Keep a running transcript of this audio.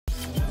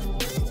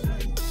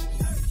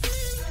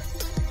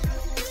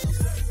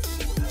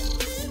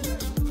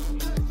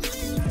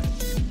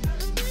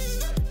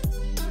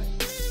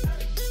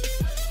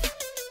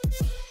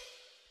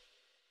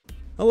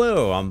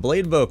Hello, I'm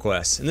Blade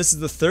BowQuest, and this is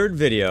the third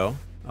video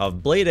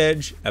of Blade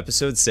Edge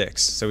Episode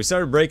 6. So we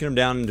started breaking them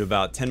down into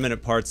about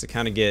 10-minute parts to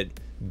kind of get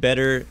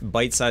better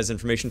bite-sized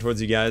information towards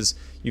you guys.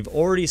 You've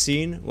already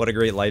seen what a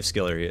great life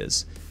skiller he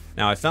is.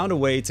 Now I found a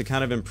way to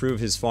kind of improve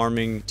his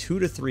farming 2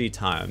 to 3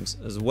 times,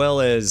 as well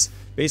as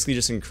basically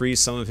just increase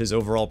some of his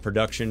overall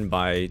production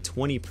by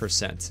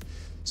 20%.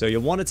 So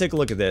you'll want to take a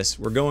look at this.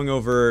 We're going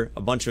over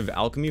a bunch of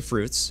alchemy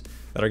fruits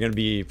that are going to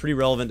be pretty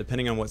relevant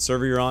depending on what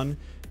server you're on.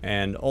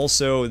 And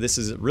also, this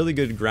is really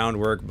good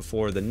groundwork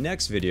before the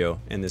next video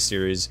in this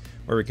series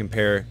where we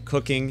compare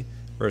cooking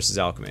versus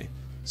alchemy.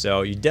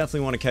 So you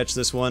definitely want to catch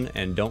this one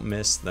and don't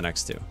miss the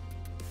next two.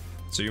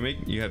 So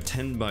you have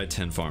 10 by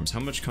 10 farms. How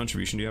much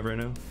contribution do you have right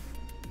now?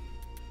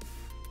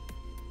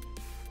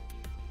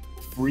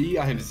 Free,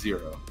 I have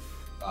 0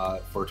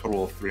 for a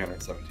total of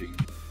 317.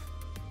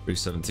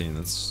 317,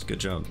 that's good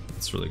job.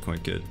 That's really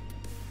quite good.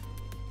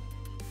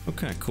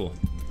 Okay, cool.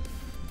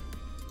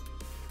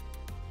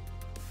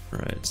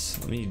 Right,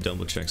 let me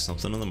double check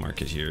something on the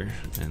market here,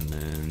 and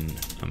then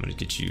I'm gonna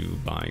get you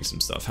buying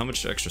some stuff. How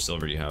much extra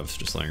silver do you have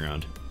just laying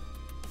around?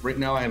 Right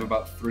now I have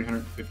about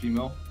 350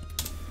 mil.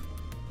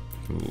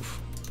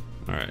 Oof.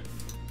 Alright,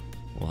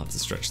 we'll have to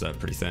stretch that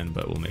pretty thin,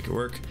 but we'll make it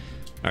work.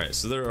 Alright,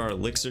 so there are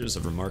elixirs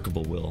of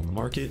remarkable will on the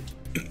market.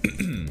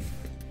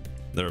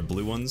 There are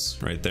blue ones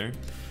right there.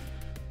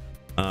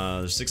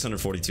 There's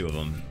 642 of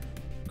them.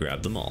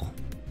 Grab them all.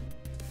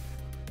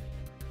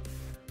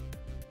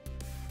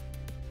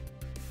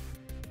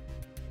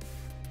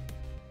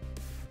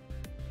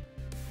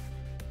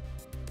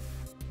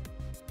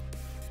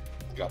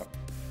 Got it.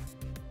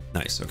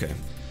 Nice, okay.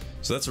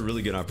 So that's a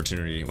really good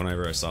opportunity.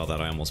 Whenever I saw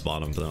that, I almost bought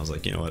them, but then I was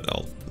like, you know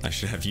what, I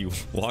should have you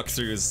walk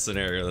through this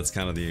scenario. That's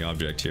kind of the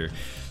object here.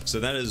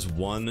 So that is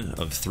one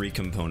of 3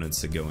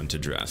 components that go into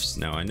drafts.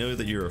 Now, I know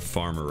that you're a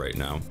farmer right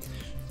now.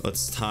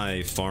 Let's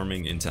tie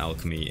farming into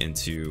alchemy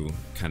into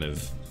kind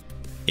of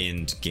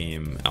end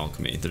game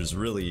alchemy. There's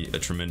really a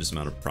tremendous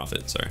amount of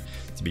profit,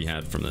 to be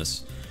had from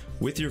this.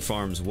 With your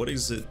farms, what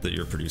is it that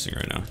you're producing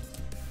right now?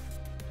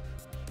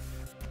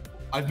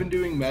 I've been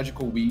doing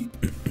magical wheat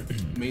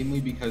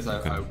mainly because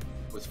I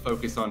was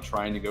focused on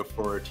trying to go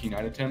for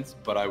T9 attempts,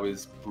 but I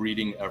was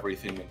breeding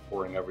everything and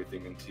pouring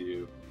everything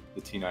into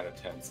the T9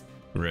 attempts.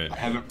 Right. I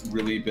haven't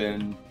really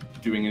been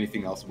doing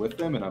anything else with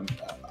them, and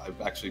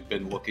I've actually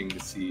been looking to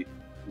see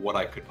what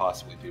I could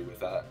possibly do with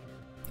that.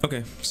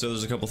 Okay, so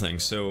there's a couple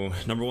things. So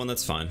number one,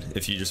 that's fine.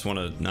 If you just want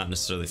to not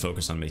necessarily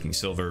focus on making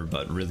silver,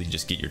 but really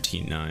just get your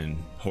T9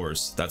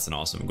 horse, that's an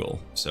awesome goal.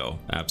 So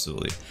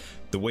absolutely.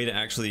 The way to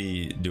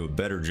actually do a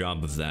better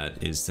job of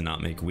that is to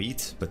not make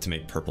wheat, but to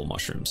make purple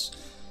mushrooms.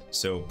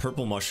 So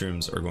purple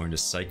mushrooms are going to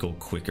cycle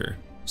quicker.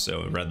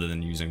 So rather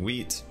than using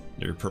wheat,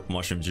 your purple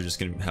mushrooms, you're just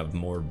going to have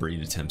more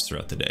breed attempts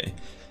throughout the day.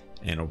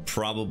 And it'll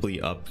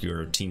probably up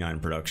your T9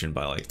 production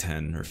by like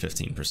 10 or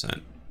 15%.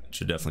 It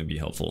should definitely be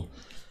helpful.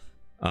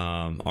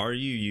 Are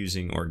you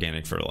using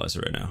organic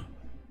fertilizer right now?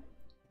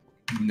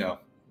 No.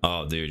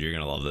 Oh, dude, you're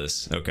gonna love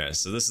this. Okay,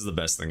 so this is the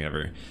best thing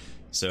ever.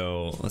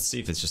 So let's see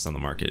if it's just on the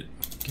market.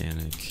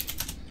 Organic.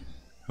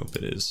 Hope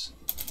it is.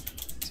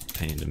 It's a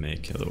pain to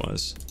make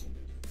otherwise.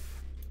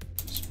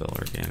 Spell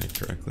organic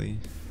correctly.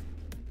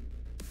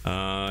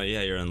 Yeah,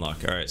 you're in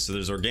luck. All right, so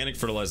there's organic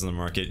fertilizer on the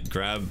market.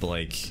 Grab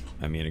like,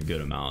 I mean, a good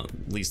amount,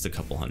 at least a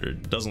couple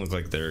hundred. Doesn't look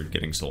like they're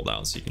getting sold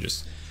out, so you can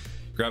just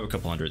grab a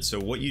couple hundred. So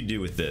what you do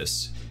with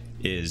this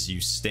is you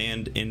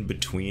stand in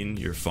between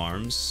your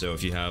farms. So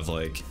if you have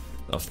like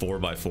a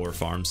 4x4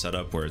 farm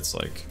setup where it's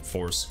like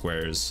 4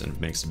 squares and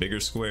it makes a bigger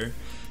square,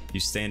 you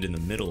stand in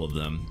the middle of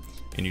them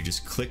and you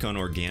just click on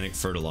organic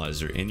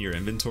fertilizer in your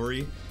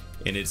inventory,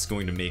 and it's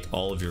going to make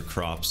all of your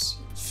crops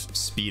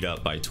speed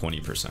up by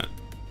 20%.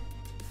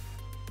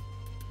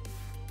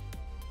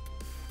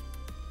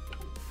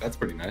 That's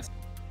pretty nice.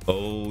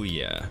 Oh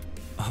yeah.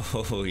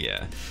 Oh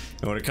yeah.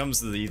 And when it comes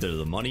to either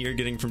the money you're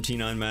getting from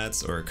T9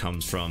 mats, or it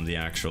comes from the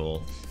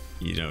actual,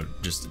 you know,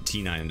 just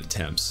T9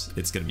 attempts,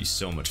 it's going to be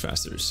so much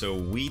faster. So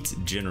wheat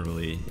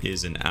generally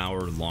is an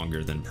hour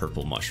longer than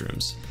purple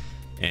mushrooms,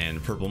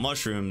 and purple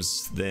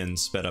mushrooms then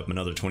sped up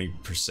another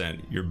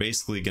 20%. You're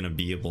basically going to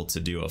be able to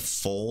do a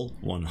full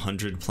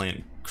 100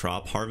 plant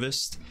crop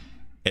harvest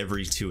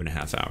every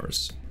 2.5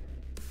 hours.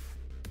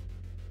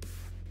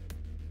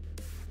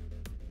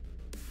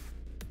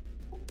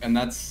 And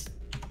that's,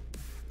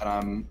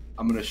 I'm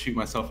gonna shoot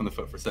myself in the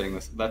foot for saying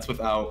this. That's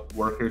without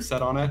workers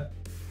set on it.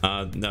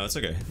 No, it's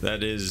okay.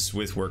 That is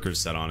with workers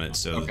set on it,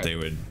 so that they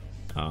would,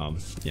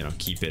 you know,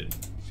 keep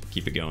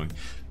it going.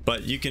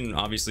 But you can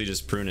obviously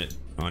just prune it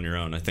on your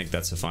own. I think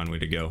that's a fine way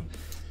to go.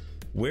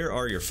 Where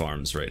are your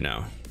farms right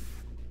now?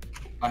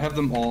 I have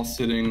them all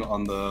sitting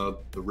on the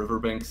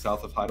riverbank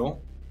south of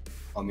Heidel,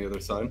 on the other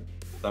side.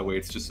 That way,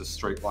 it's just a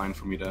straight line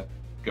for me to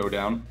go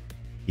down.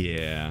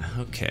 Yeah,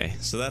 okay,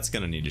 so that's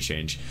gonna need to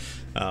change.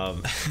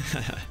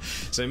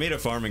 So I made a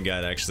farming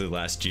guide actually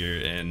last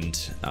year, and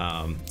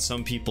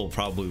some people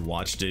probably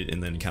watched it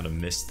and then kind of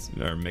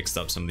mixed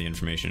up some of the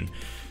information.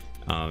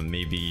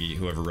 Maybe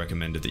whoever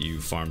recommended that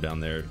you farm down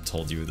there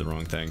told you the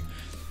wrong thing.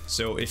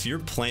 So if you're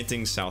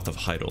planting south of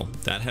Heidel,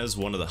 that has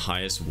one of the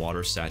highest water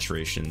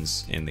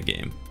saturations in the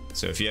game.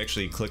 So if you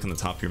actually click on the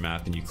top of your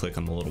map and you click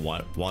on the little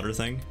water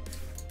thing,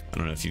 I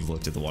don't know if you've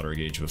looked at the water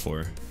gauge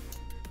before.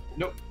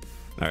 Nope.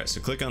 All right,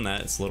 so click on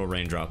that. It's a little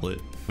rain droplet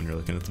when you're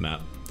looking at the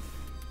map.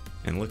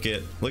 And look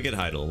at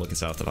Heidel, look at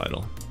south of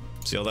Heidel.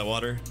 See all that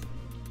water?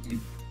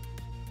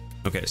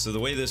 Okay, so the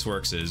way this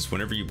works is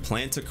whenever you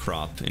plant a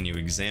crop and you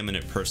examine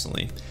it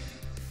personally,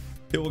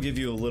 it will give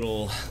you a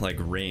little like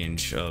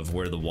range of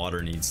where the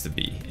water needs to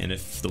be. And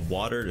if the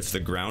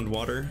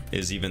groundwater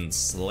is even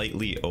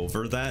slightly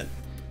over that,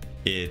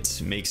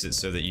 it makes it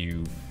so that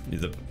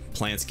the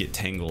plants get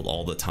tangled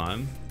all the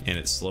time, and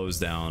it slows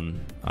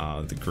down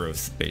the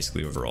growth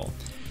basically overall.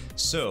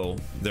 So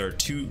there are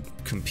two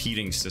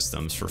competing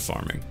systems for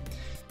farming.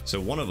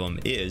 So one of them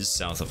is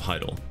south of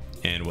Heidel,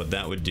 and what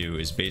that would do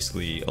is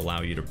basically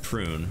allow you to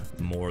prune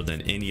more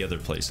than any other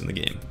place in the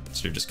game.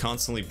 So you're just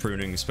constantly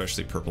pruning,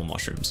 especially purple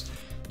mushrooms.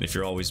 And if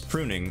you're always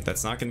pruning,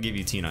 that's not going to give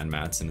you T9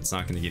 mats, and it's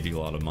not going to give you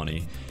a lot of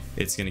money.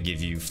 It's going to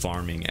give you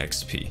farming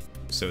XP.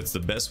 So it's the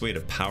best way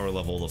to power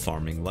level the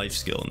farming life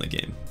skill in the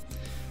game.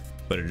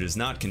 But it is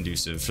not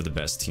conducive for the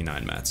best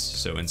T9 mats.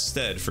 So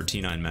instead, for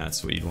T9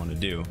 mats, what you'd want to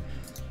do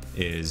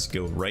is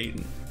go right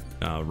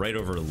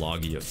over to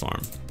Logia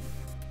Farm.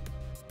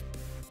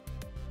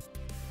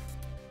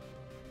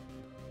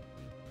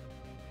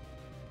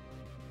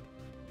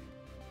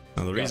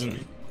 Now the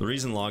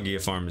reason Logia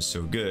Farm is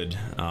so good,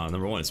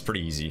 number one, it's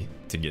pretty easy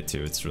to get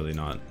to. It's really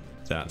not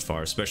that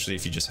far, especially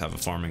if you just have a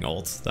farming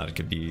alt. That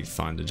could be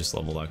fine to just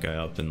level that guy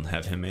up and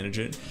have him manage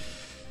it.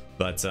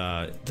 But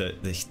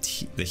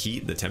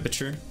the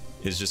temperature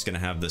is just going to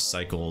have the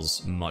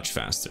cycles much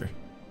faster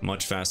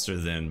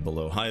than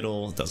below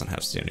Heidel. It doesn't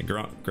have standing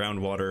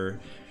groundwater,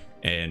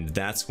 and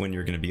that's when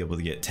you're going to be able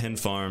to get 10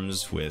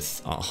 farms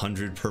with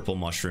 100 purple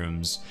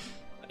mushrooms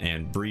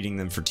and breeding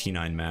them for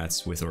T9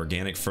 mats with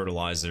organic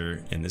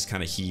fertilizer in this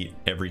kind of heat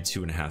every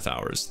 2.5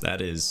 hours. That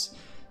is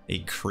a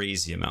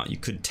crazy amount. You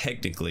could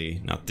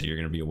technically, not that you're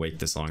going to be awake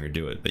this long or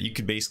do it, but you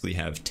could basically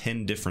have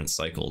 10 different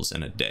cycles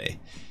in a day.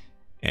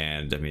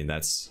 And I mean,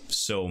 that's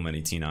so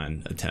many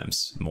T9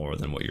 attempts more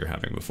than what you're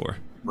having before.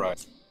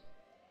 Right.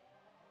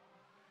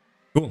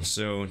 Cool.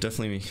 So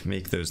definitely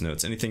make those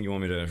notes. Anything you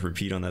want me to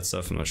repeat on that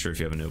stuff? I'm not sure if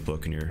you have a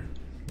notebook and you're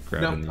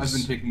grabbing No, I've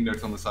been taking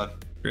notes on the side.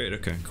 Great.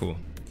 Okay, cool.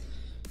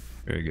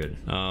 Very good.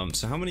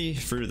 So how many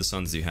Fruit of the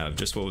Suns do you have?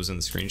 Just what was in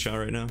the screenshot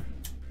right now?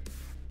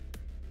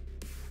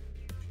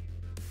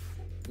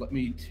 Let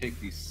me take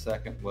the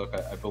second look.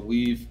 I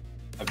believe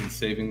I've been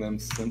saving them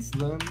since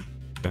then.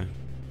 Okay.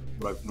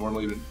 What I've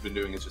normally been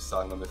doing is just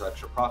selling them as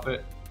extra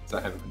profit, because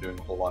I haven't been doing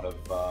a whole lot of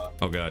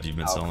oh god, you've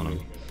been selling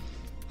them.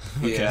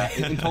 Okay.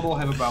 Yeah, in total I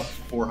have about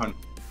 400.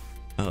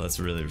 Oh, that's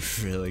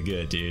really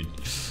good, dude.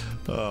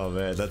 Oh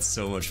man, that's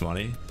so much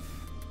money.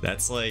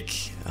 That's like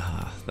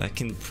that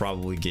can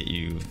probably get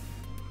you,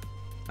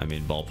 I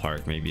mean,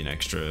 ballpark maybe an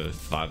extra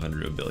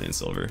 500 to a billion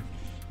silver.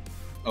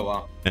 Oh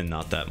wow. And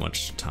not that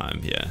much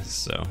time, yeah,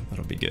 so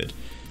that'll be good.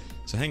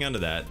 So hang on to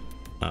that.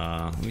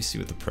 Let me see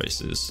what the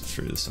price is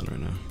for the sun right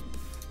now.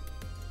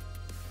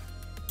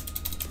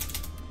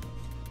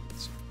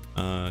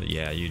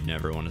 Yeah, you'd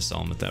never want to sell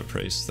them at that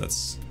price.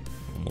 That's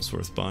almost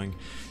worth buying.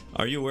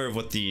 Are you aware of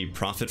what the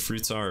profit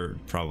fruits are?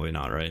 Probably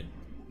not, right?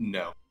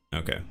 No.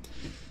 Okay.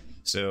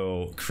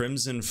 So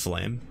Crimson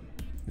Flame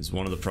is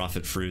one of the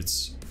profit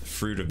fruits,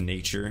 Fruit of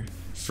Nature,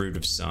 Fruit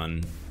of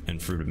Sun,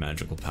 and Fruit of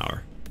Magical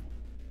Power.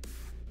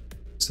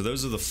 So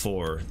those are the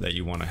 4 that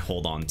you want to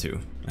hold on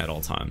to at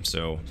all times.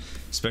 So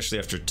especially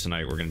after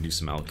tonight, we're going to do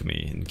some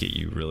alchemy and get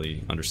you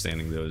really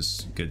understanding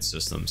those good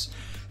systems.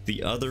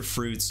 The other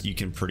fruits you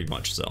can pretty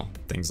much sell.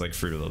 Things like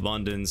Fruit of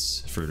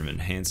Abundance, Fruit of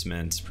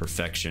Enhancement,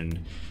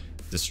 Perfection,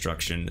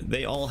 Destruction.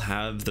 They all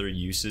have their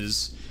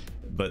uses,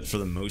 but for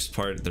the most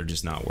part, they're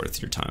just not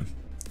worth your time.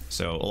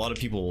 So a lot of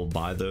people will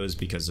buy those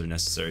because they're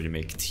necessary to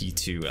make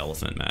T2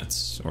 elephant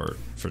mats, or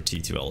for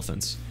T2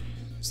 elephants.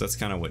 So that's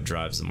kind of what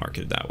drives the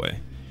market that way.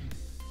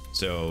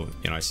 So,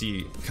 you know, I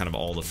see kind of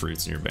all the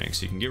fruits in your bank.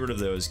 So you can get rid of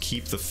those,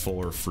 keep the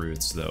 4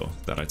 fruits though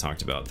that I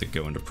talked about that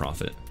go into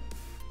profit.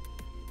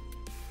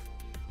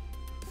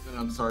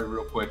 I'm sorry,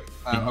 real quick.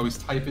 I was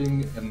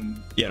typing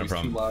and yeah, it no was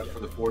problem. too loud for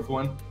the 4th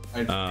one.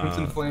 I had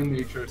Crimson Flame,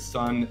 Nature,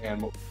 Sun,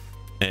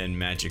 and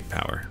Magic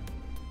Power.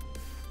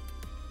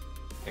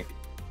 Thank you.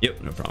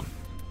 Yep, no problem.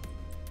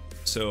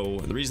 So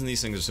the reason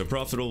these things are so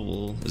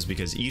profitable is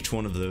because each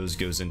one of those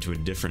goes into a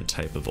different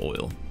type of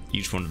oil.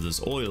 Each one of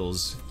those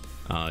oils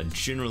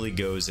generally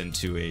goes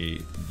into a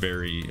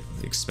very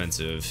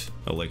expensive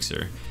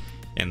elixir,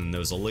 and then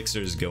those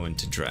elixirs go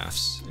into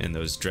drafts, and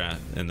those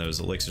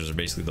elixirs are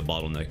basically the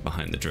bottleneck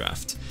behind the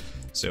draft.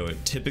 So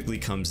it typically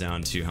comes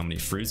down to how many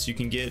fruits you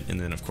can get, and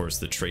then of course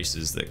the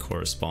traces that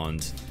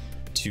correspond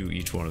to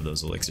each one of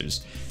those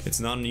elixirs. It's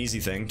not an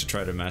easy thing to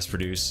try to mass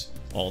produce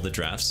all the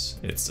drafts.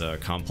 It's a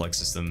complex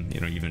system,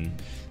 you know, even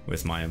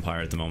with my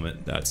empire at the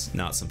moment, that's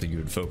not something you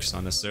would focus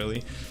on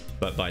necessarily.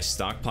 But by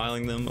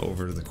stockpiling them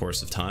over the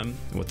course of time,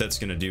 what that's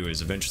going to do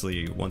is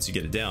eventually, once you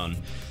get it down,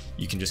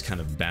 you can just kind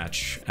of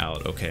batch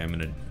out, okay, I'm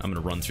gonna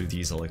run through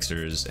these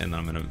elixirs, and then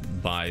I'm gonna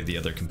buy the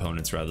other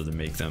components rather than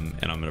make them,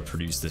 and I'm gonna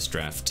produce this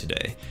draft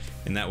today.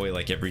 And that way,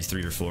 like every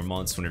 3 or 4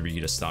 months, whenever you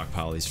get a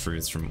stockpile of these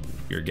fruits from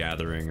your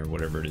gathering or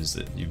whatever it is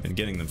that you've been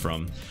getting them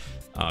from,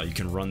 you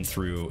can run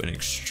through an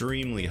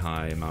extremely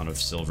high amount of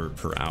silver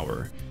per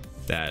hour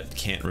that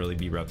can't really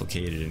be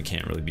replicated and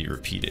can't really be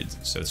repeated.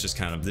 So it's just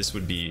kind of, this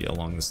would be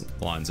along the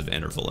lines of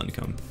interval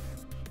income.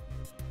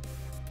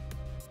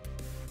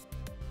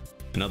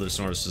 And other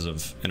sources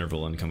of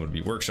interval income would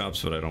be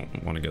workshops, but I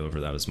don't want to go over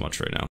that as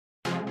much right now.